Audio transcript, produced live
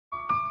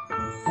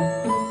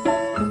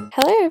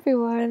Hello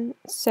everyone!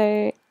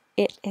 So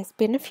it has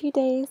been a few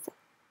days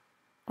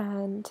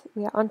and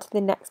we are on to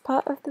the next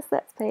part of this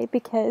Let's Play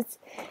because,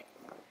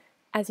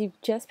 as you've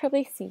just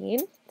probably seen,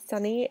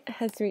 Sunny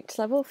has reached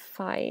level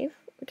 5,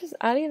 which is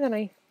earlier than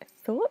I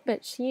thought,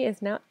 but she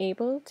is now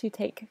able to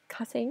take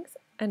cuttings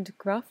and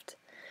graft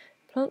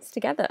plants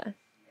together.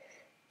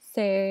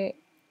 So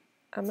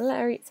I'm gonna let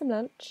her eat some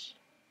lunch.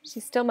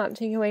 She's still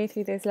munching her way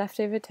through those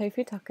leftover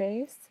tofu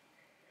tacos.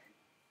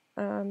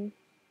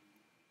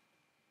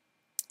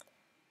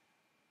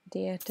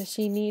 Dear, does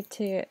she need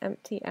to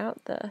empty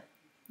out the...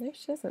 No,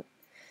 she doesn't.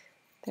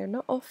 They're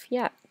not off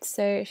yet,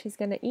 so she's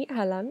going to eat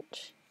her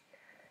lunch,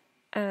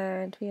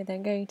 and we are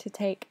then going to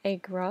take a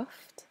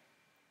graft,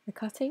 a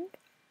cutting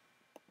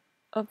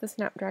of the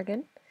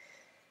snapdragon,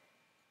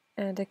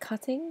 and a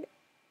cutting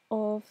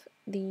of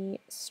the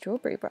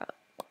strawberry bush.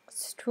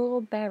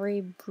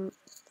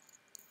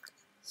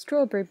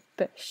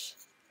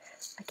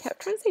 I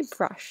kept trying to say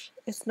brush.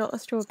 It's not a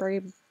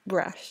strawberry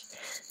brush.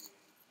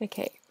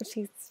 Okay,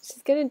 she's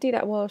going to do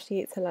that while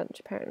she eats her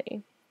lunch,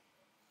 apparently.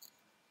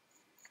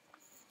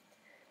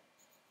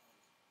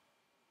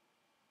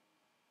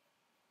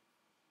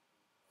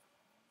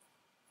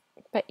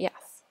 But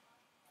yes,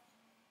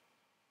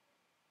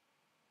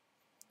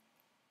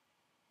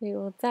 we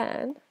will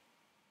then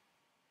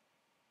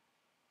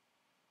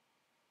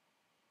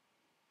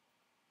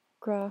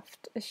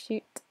graft a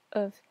shoot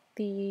of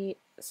the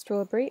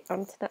strawberry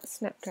onto that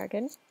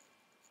snapdragon.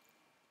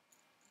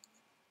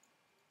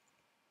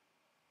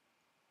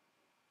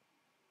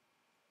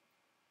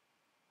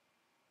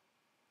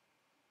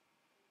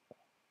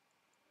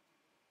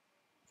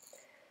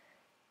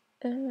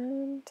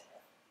 And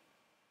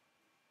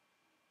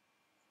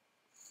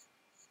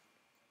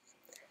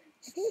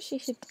I think she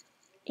should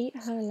eat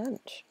her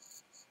lunch.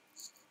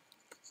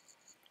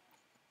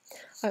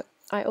 Oh,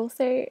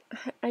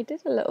 I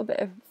did a little bit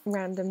of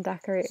random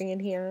decorating in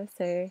here,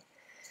 so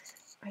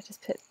I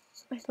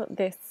thought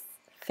this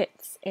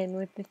fits in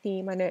with the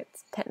theme. I know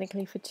it's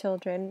technically for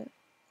children,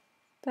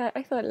 but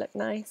I thought it looked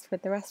nice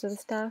with the rest of the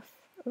stuff.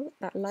 Oh,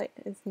 that light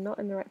is not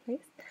in the right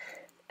place.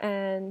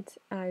 And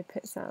I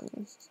put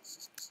some,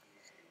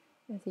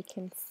 as you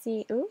can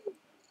see, oh,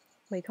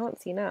 well, you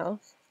can't see now,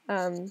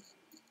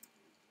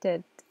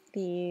 did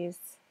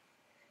these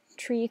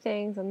tree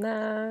things on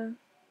there,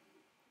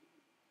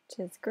 which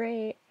is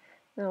great.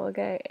 Now we'll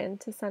go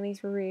into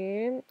Sunny's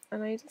room,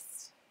 and I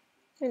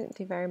didn't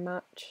do very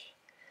much.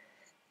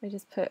 I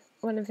just put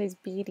one of those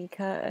beady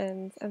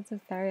curtains and some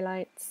fairy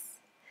lights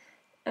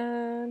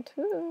and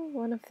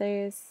one of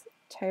those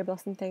cherry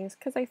blossom things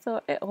because I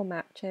thought it all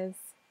matches.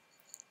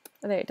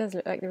 Although it does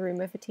look like the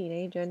room of a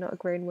teenager, not a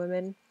grown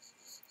woman.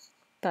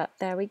 But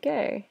there we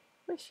go.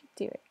 What's she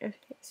doing? Okay,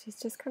 she's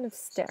just kind of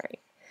staring.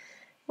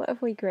 What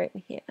have we grown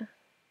here?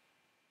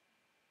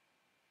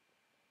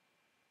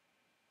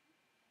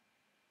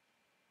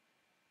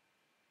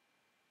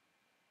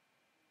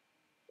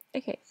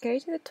 Okay, go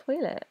to the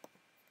toilet.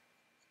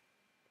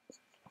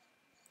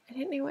 I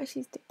don't know what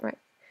she's doing. Right.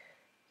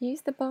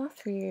 Use the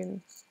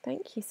bathroom.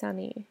 Thank you,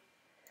 Sunny.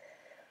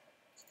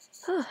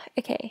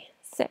 Okay,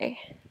 so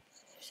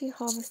she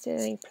harvested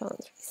any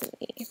plants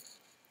recently?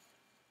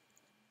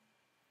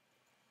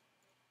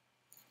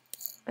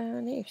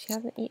 No, she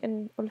hasn't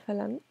eaten all of her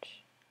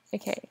lunch.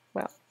 Okay,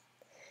 well,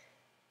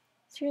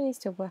 she really needs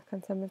to work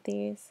on some of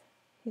these.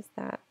 Who's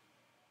that?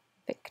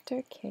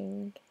 Victor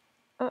King.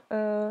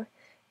 Uh-oh.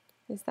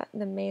 Is that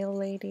the male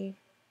lady?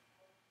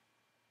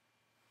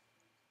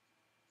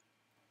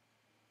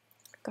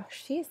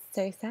 Gosh, she is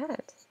so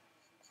sad.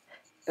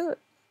 Oh,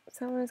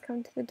 someone has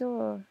come to the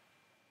door.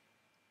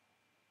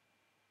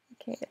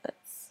 Okay,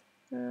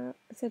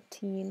 it's a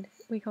teen.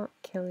 We can't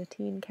kill a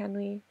teen, can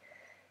we?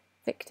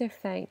 Victor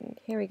Feng.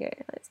 Here we go.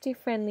 Let's do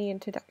friendly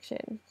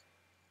introduction.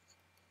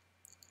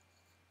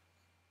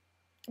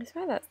 I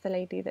swear that's the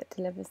lady that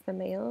delivers the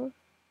mail.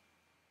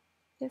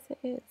 Yes, it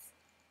is.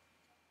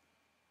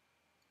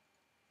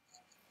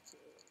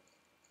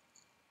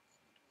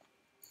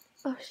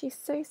 Oh, she's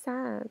so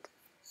sad.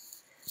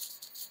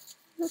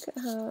 Look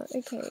at her.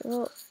 Okay,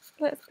 well,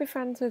 let's be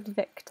friends with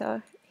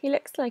Victor. He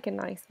looks like a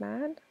nice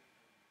man.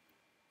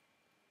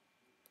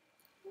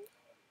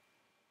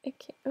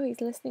 Okay, oh, he's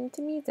listening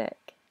to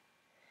music.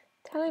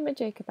 Tell him a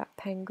joke about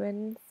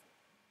penguins.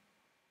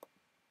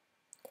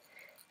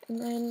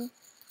 And then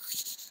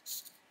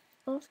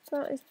ask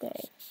about his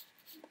day.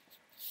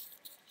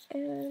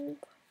 And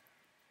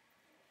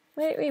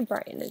why don't we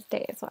brighten his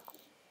day as well?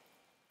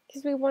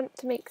 Because we want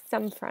to make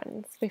some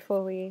friends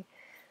before we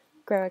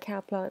grow a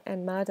cow plant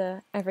and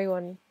murder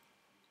everyone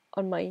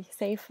on my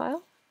save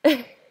file.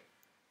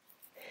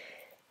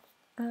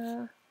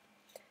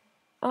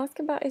 Ask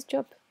about his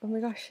job. Oh my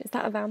gosh, is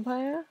that a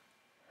vampire?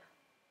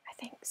 I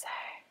think so.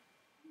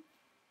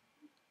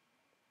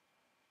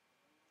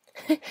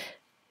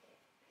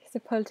 He's a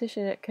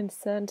politician at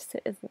Concerned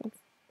Citizens.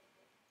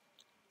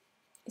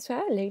 I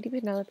swear Lady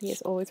Penelope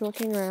is always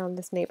walking around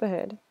this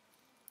neighborhood.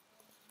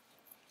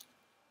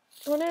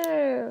 Oh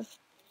no!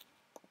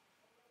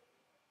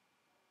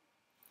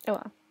 Oh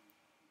well.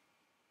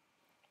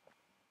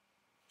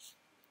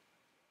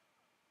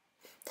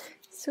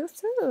 So,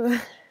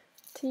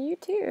 to you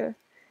too.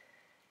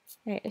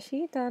 Right, has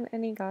she done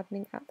any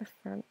gardening at the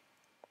front?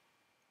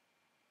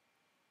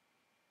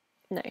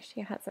 No,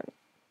 she hasn't.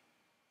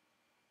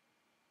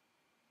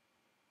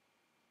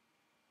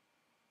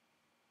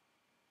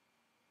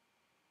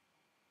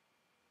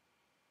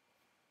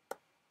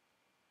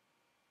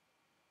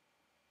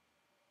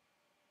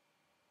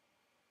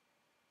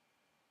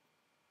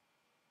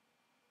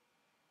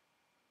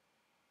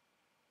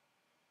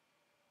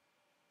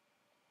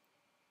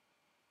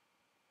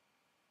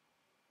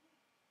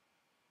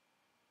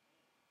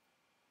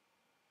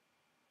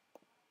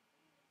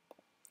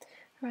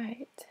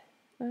 Right.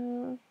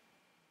 We're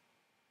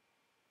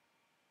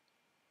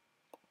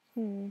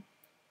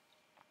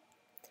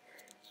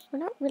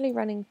not really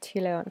running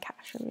too low on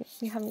cash, and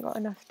we haven't got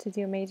enough to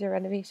do a major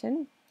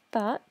renovation,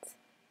 but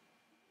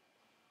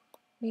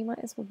we might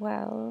as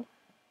well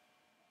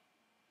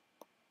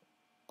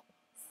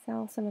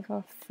sell some of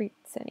our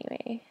fruits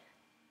anyway.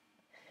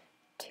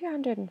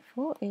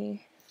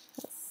 240.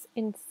 That's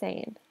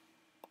insane.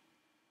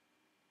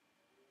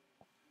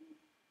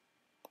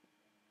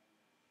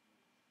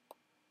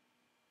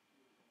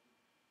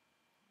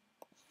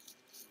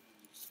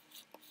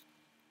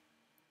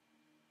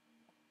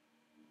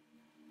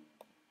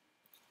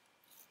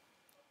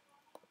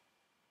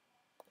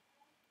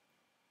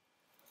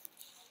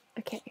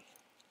 Okay,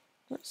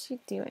 what's she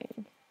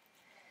doing?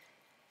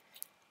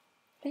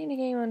 Playing a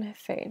game on her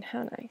phone.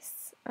 How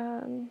nice.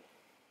 I'm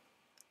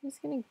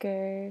just gonna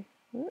go.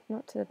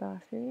 Not to the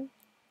bathroom.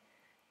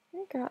 I'm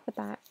gonna go out the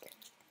back.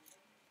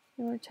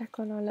 I want to check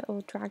on our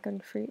little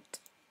dragon fruit.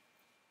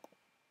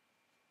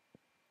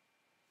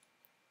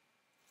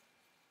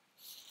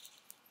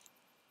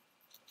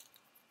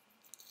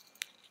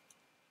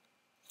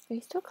 We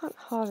still can't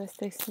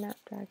harvest those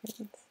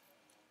snapdragons.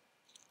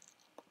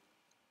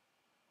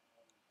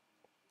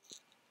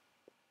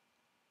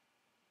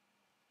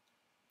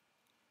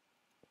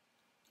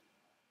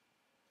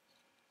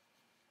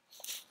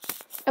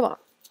 Oh well.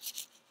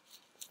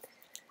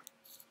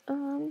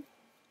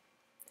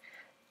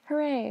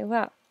 Hooray!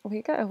 Well,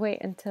 we gotta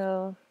wait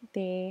until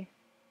the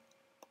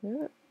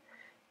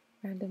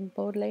random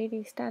bold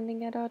lady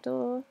standing at our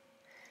door.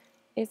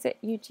 Is it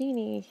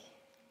Eugenie?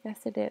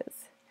 Yes, it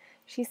is.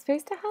 She's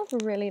supposed to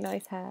have really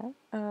nice hair,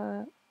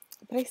 but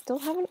I still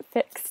haven't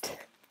fixed.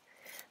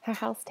 Her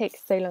house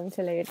takes so long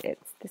to load.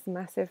 It's this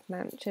massive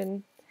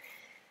mansion.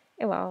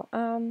 Oh well.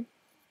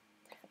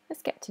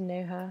 Let's get to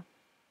know her.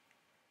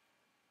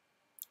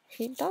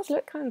 She does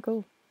look kind of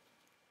cool.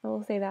 I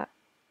will say that.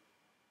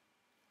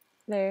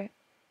 Though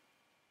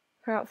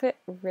her outfit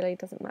really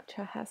doesn't match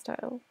her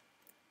hairstyle.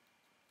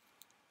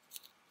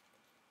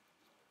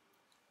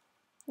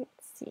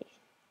 Let's see.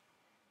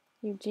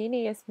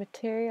 Eugenie is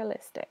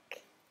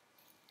materialistic.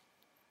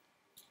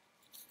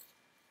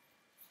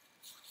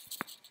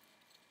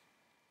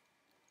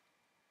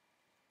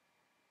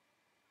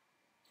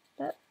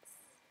 Let's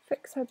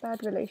fix her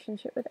bad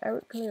relationship with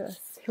Eric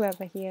Lewis,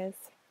 whoever he is.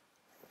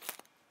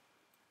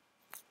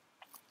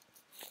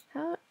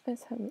 How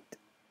is her mood?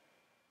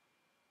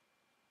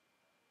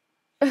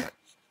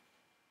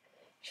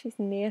 She's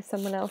near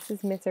someone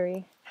else's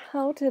misery.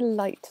 How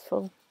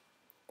delightful.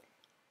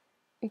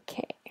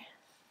 Okay.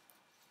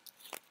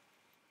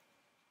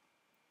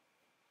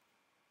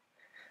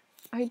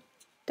 I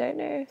don't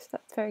know if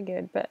that's very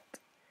good, but...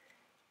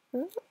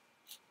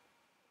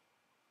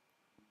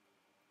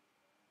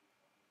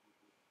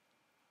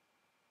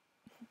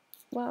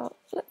 Well,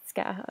 let's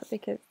scare her,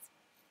 because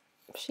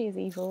she's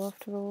evil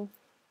after all.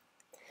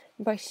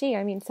 By she,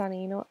 I mean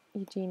Sunny, not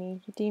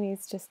Eugenie.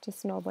 Eugenie's just a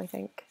snob, I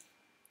think.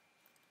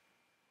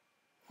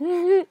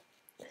 Oh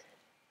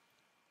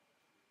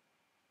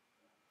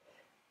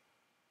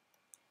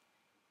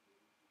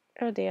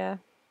dear.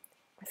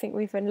 I think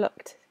we've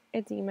unlocked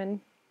a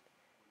demon.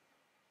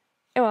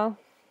 Oh well.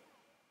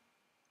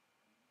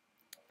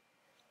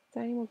 Is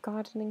there any more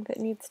gardening that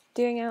needs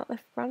doing out the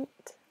front?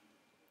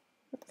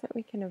 Looks like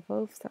we can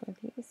evolve some of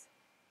these.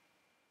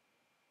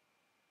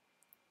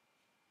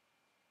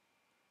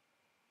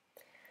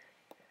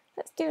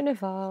 Let's do an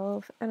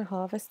evolve and a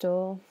harvest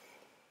all.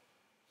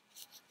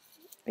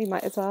 We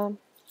might as well.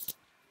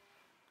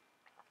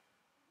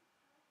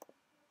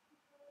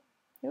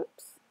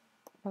 Oops,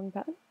 wrong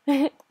button.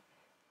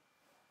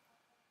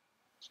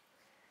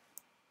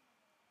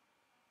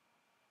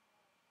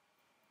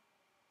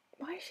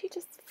 Why is she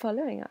just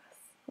following us?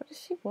 What does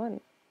she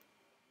want?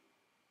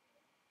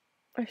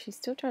 Oh, she's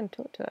still trying to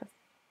talk to us.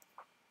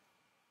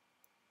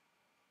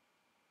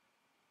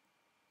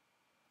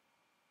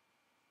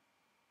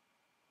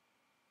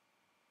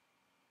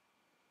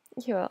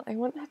 Yeah, well, I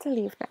want her to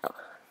leave now.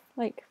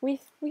 Like, we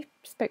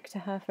spoke to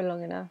her for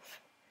long enough.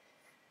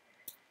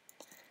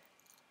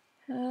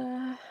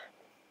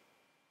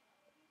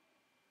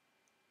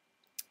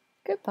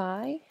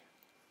 Goodbye.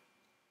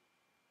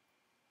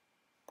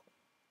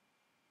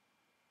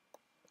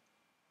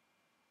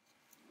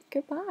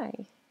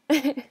 Goodbye.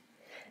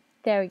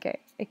 There we go.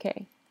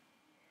 Okay.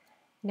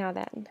 Now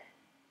then.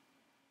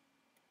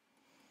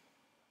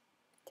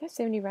 There's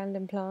so many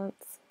random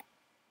plants.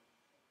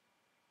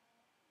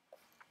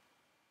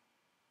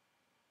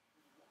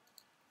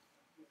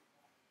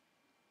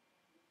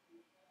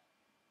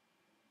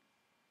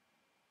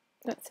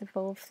 let's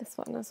evolve this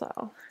one as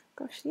well.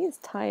 Gosh, she is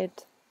tired.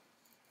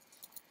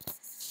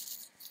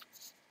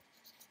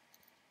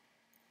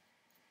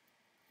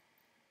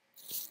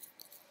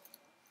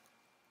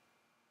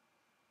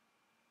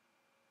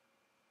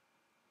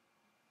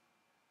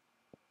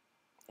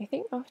 I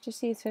think after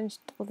she's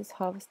finished all this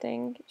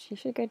harvesting, she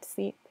should go to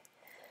sleep.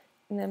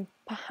 And then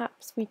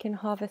perhaps we can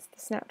harvest the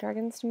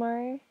snapdragons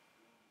tomorrow.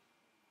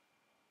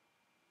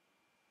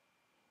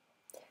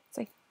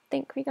 So I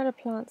think we gotta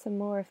plant some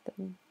more of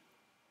them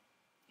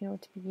in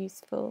order to be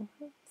useful.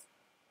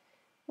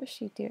 What's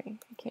she doing?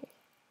 Okay.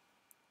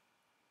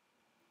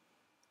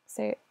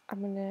 So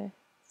I'm gonna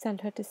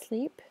send her to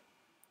sleep.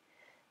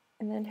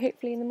 And then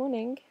hopefully in the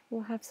morning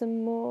we'll have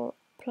some more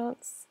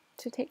plants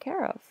to take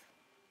care of.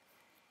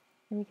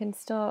 And we can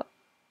start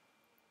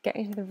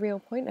getting to the real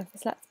point of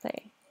this Let's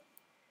Play.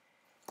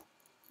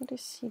 What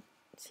is she?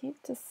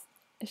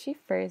 Is she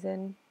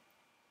frozen?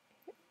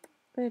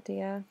 Oh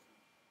dear.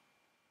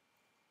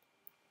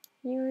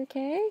 You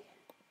okay?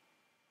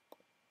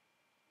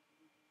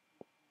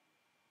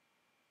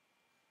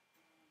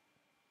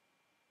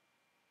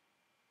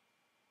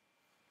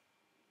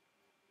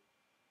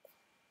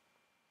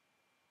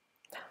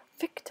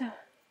 Victor.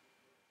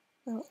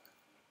 Oh.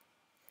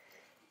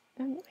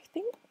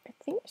 I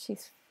think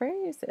she's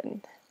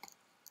frozen.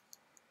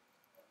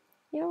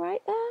 You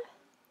alright there?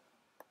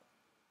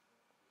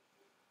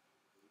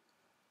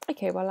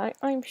 Okay, well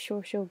I'm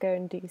sure she'll go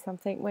and do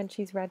something when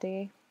she's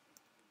ready.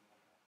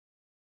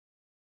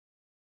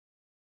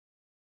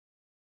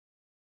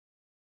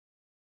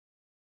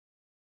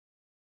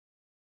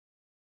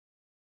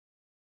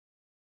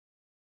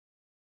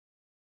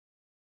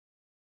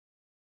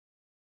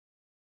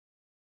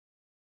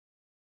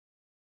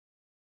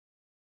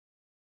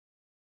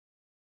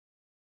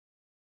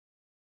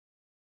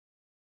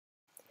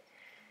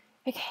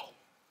 Okay,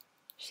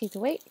 she's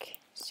awake.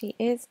 She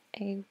is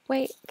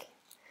awake.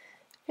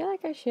 I feel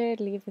like I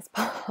should leave this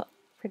part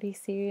pretty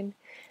soon,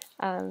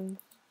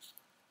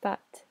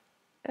 but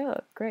oh,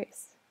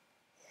 gross.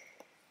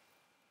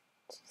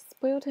 She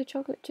spoiled her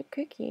chocolate chip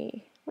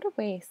cookie. What a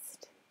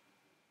waste.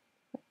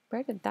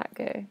 Where did that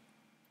go?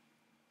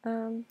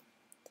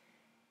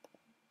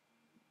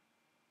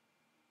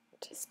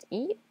 Just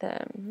eat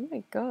them. Oh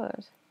my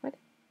god.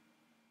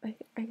 I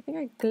think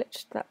I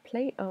glitched that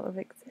plate out of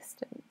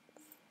existence.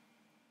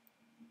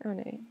 Oh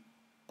no.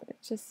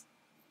 It's just,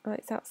 oh,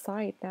 it's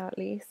outside now at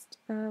least.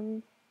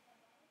 No.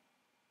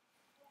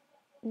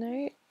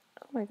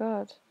 Oh my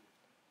god.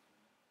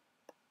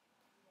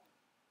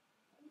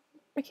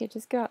 Okay,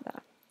 just go out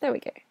there. There we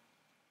go.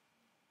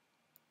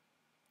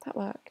 That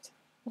worked.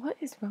 What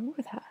is wrong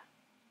with her?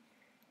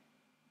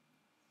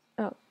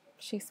 Oh,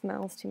 she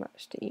smells too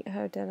much to eat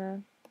her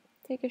dinner.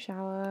 Take a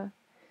shower.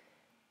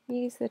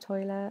 Use the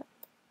toilet.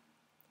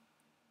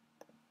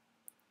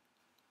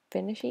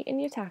 Finish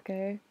eating your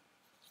taco.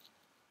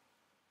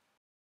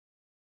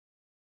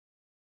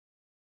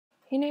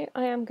 You know,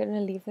 I am going to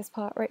leave this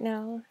part right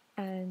now,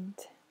 and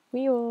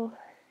we will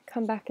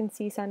come back and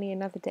see Sunny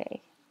another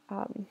day.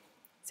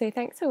 So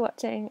thanks for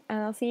watching,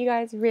 and I'll see you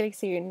guys really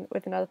soon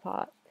with another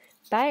part.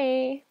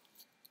 Bye!